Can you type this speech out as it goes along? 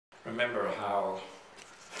Remember how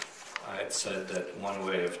I had said that one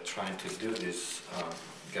way of trying to do this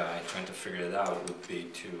guy, trying to figure it out, would be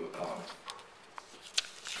to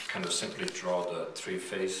kind of simply draw the three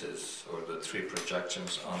faces or the three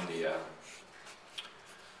projections on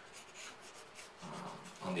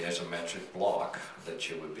the isometric block that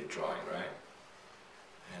you would be drawing, right?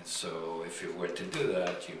 And so if you were to do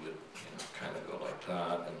that, you would kind of go like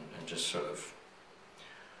that and just sort of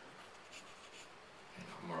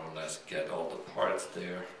more or less get all the parts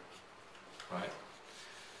there, right?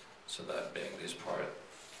 So that being this part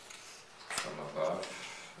from above,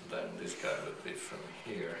 then this guy would be from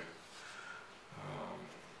here.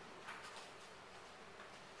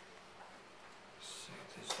 See,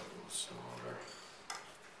 this is a little smaller.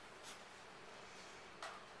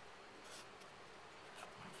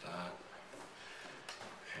 Like that.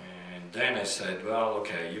 And then I said, well,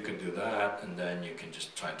 okay, you can do that, and then you can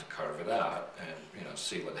just try to carve it out and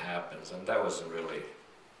see what happens. And that wasn't really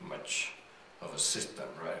much of a system,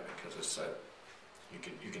 right? Because I said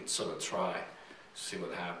you can sort of try, see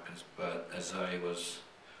what happens. But as I was,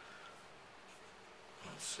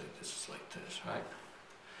 let's see, this is like this, right?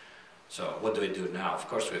 So what do we do now? Of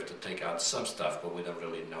course, we have to take out some stuff, but we don't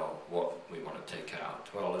really know what we want to take out.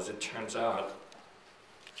 Well, as it turns out,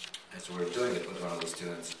 as we were doing it with one of the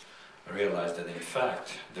students, I realized that in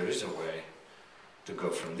fact there is a way to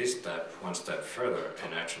go from this step one step further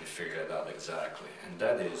and actually figure it out exactly. And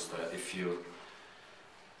that is that if you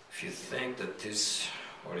think that this,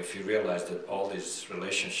 or if you realize that all these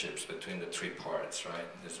relationships between the three parts,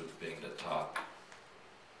 right, this would being the top,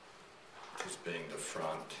 this being the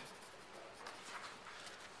front,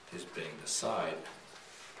 this being the side,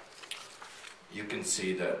 you can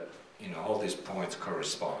see that all these points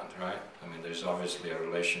correspond, right? I mean, there's obviously a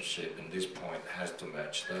relationship, and this point has to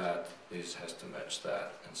match that, this has to match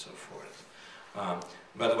that, and so forth.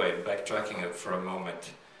 By the way, backtracking it for a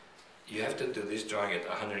moment, you have to do this drawing at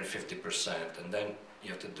 150%, and then you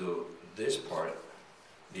have to do this part,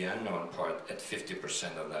 the unknown part, at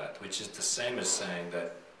 50% of that, which is the same as saying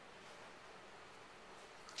that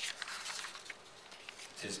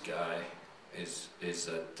this guy is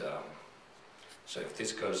at, so if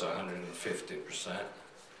this goes 150%,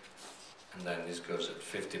 and then this goes at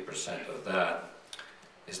 50% of that,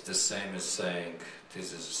 is the same as saying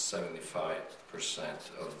this is 75%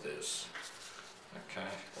 of this.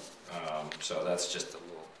 Okay? So that's just a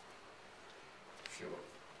little, if you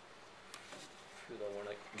don't want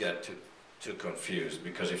to get too confused,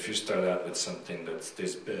 because if you start out with something that's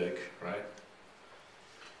this big, right?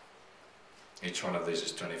 Each one of these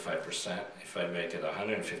is 25%. If I make it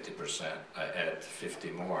 150%, I add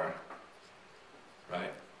 50 more,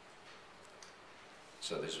 right?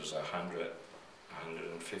 So this was 100,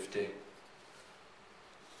 150.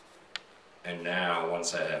 And now,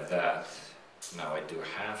 once I have that, now I do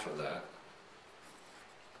half of that,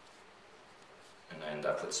 and I end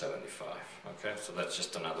up with 75. Okay, so that's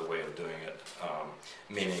just another way of doing it,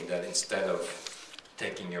 meaning that instead of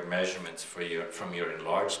taking your measurements from your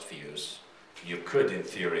enlarged views, you could, in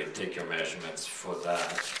theory, take your measurements for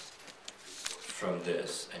that from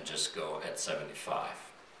this and just go at 75.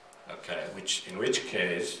 Okay, in which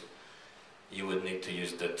case you would need to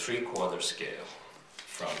use the 3/4 scale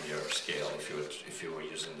from your scale if you were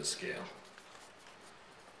using the scale.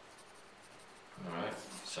 All right.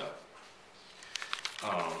 So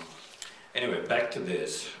anyway, back to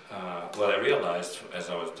this. What I realized as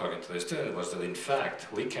I was talking to the student was that in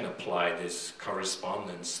fact we can apply this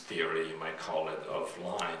correspondence theory, you might call it, of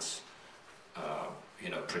lines,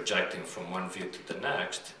 projecting from one view to the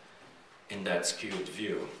next in that skewed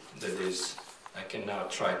view. That is, I can now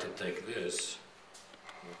try to take this.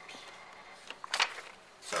 Oops.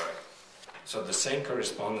 Sorry. So the same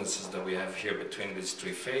correspondences that we have here between these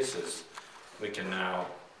three faces, we can now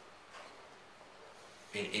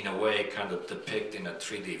in a way kind of depict in a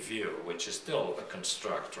 3D view, which is still a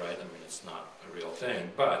construct, right? I mean, it's not a real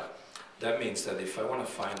thing, but that means that if I want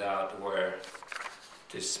to find out where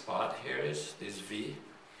this spot here is, this V,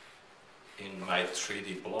 in my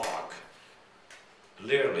 3D block,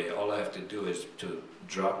 literally all I have to do is to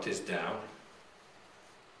drop this down,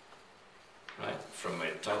 right? From my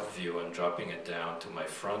top view, I'm dropping it down to my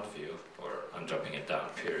front view, or I'm dropping it down,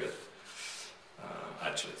 period.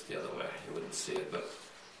 Actually, it's the other way, you wouldn't see it, but...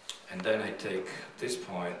 And then I take this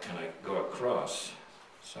point and I go across.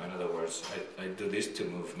 So in other words, I do these two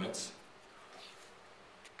movements.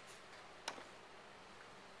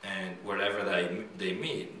 And wherever they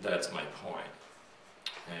meet, that's my point.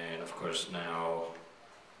 And of course now,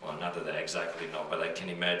 well, not that I exactly know, but I can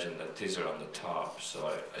imagine that these are on the top,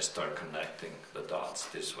 so I start connecting the dots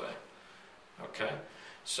this way. Okay?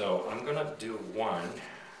 So I'm gonna do one,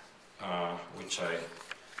 which I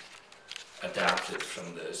adapted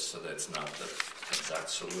from this, so that's not the exact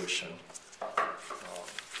solution. And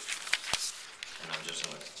I'm just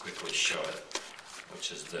gonna quickly show it,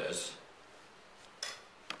 which is this.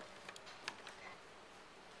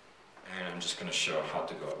 And I'm just gonna show how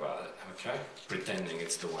to go about it, okay? Pretending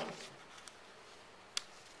it's the one.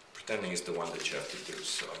 Pretending it's the one that you have to do,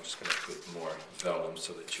 so I'm just gonna put more vellum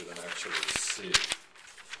so that you can actually see it.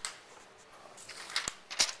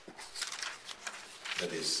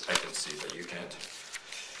 That is, I can see, but you can't.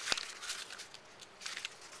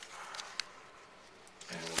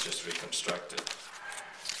 And we'll just reconstruct it.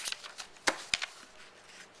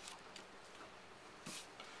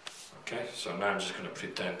 Okay, so now I'm just going to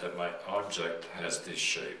pretend that my object has this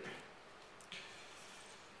shape,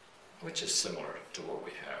 which is similar to what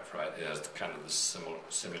we have, right? It has kind of the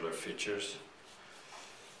similar features.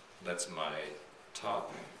 That's my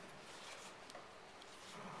top.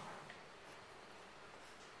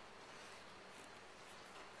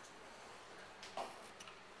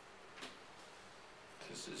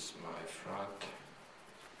 This is my front,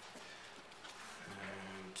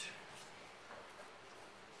 and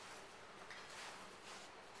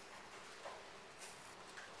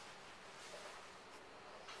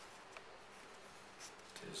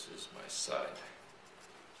this is my side.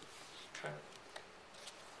 Okay.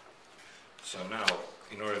 So now,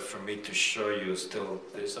 in order for me to show you still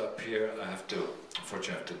this up here, I have to,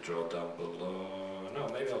 unfortunately, I have to draw down below. No,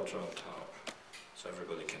 maybe I'll draw on top, so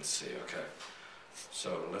everybody can see. Okay.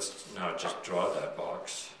 So let's now just draw that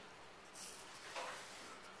box.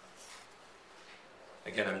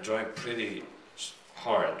 Again, I'm drawing pretty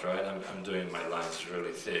hard, right? I'm doing my lines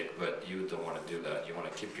really thick, but you don't want to do that. You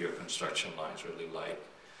want to keep your construction lines really light.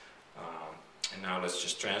 And now let's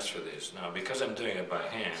just transfer this. Now, because I'm doing it by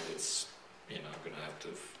hand, it's, I'm going to have to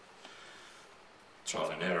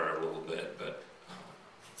trial and error a little bit, but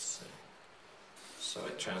let's see. So I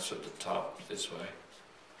transferred the top this way.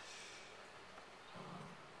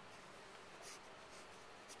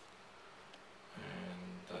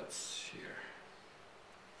 That's here,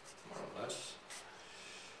 more or less.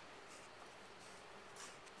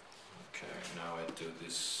 Okay, now I do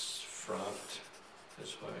this front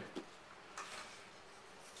this way.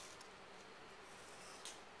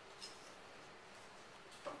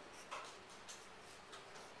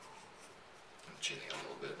 I'm cheating a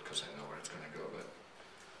little bit because I know where it's going to go, but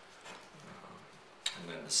and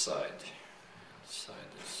then the side. The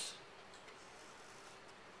side is.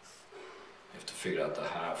 You have to figure out the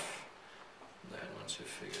half. Then once you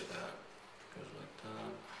figure that, it goes like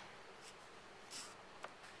that.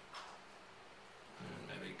 And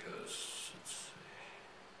maybe it goes, let's see,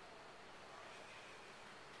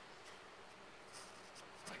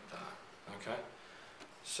 like that. Okay?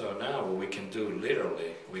 So now what we can do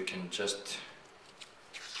literally, we can just,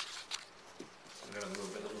 I'm going to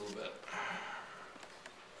move it a little bit.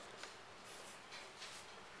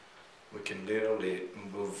 We can literally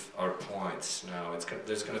move our points. Now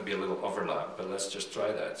there's going to be a little overlap, but let's just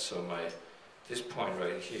try that. So this point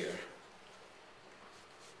right here,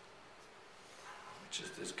 which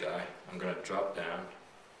is this guy, I'm going to drop down,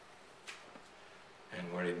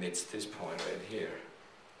 and where it meets this point right here,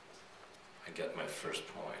 I get my first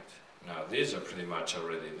point. Now these are pretty much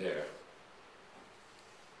already there.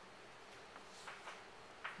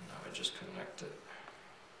 Now I just connect it.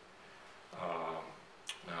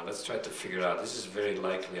 Now let's try to figure out, this is very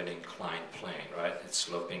likely an inclined plane, right? It's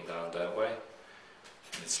sloping down that way,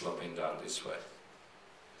 and it's sloping down this way.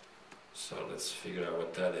 So let's figure out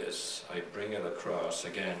what that is. I bring it across,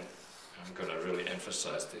 again, I'm going to really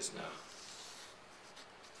emphasize this now.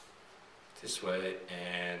 This way,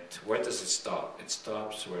 and where does it stop? It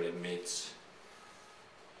stops where it meets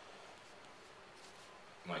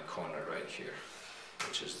my corner right here,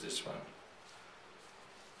 which is this one.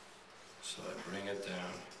 So I bring it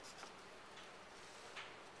down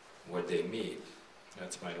where they meet.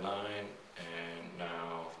 That's my line, and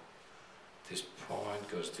now this point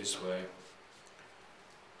goes this way.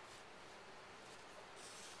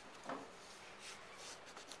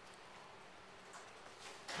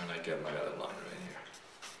 And I get my other line right here.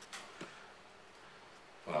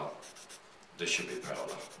 Well, this should be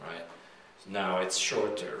parallel, right? Now it's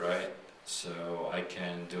shorter, right? So I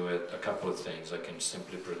can do it a couple of things. I can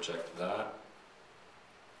simply project that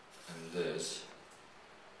and this,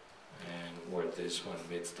 and where this one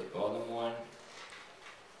meets the bottom one,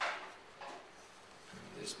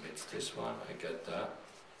 and this meets this one, I get that.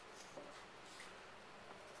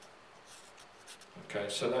 Okay,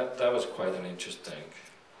 so that was quite an interesting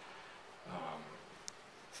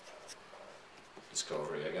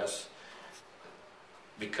discovery, I guess.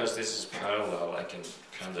 Because this is parallel, I can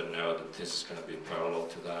kind of know that this is going to be parallel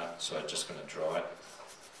to that, so I'm just going to draw it.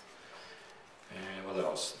 And what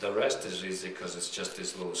else? The rest is easy because it's just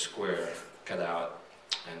this little square cut out,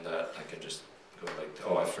 and that I can just go like,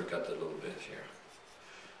 oh, I forgot a little bit here.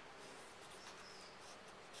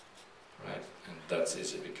 Right, and that's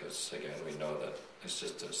easy because, again, we know that it's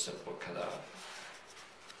just a simple cutout.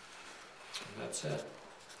 And that's it.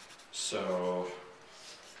 So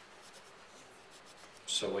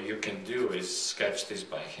what you can do is sketch this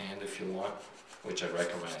by hand if you want, which I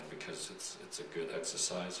recommend because it's a good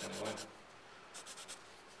exercise anyway.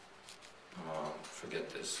 Forget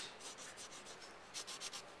this.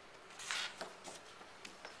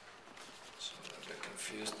 So I got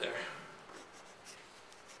confused there.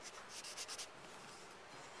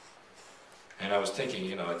 And I was thinking,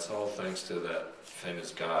 you know, it's all thanks to that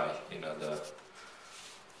famous guy, you know, the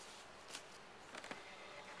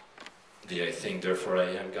I think therefore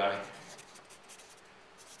I am guy.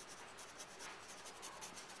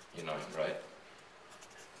 You know him, right?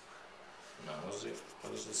 No,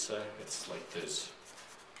 what does it say? It's like this.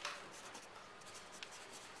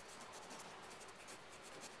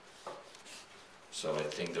 So I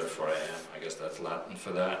think therefore I am. I guess that's Latin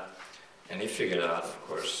for that. And he figured out, of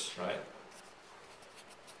course, right?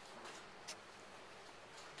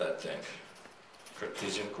 That thing.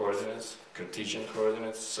 Cartesian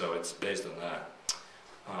coordinates, so it's based on that.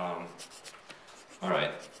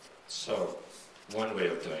 Alright, so one way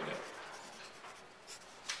of doing it.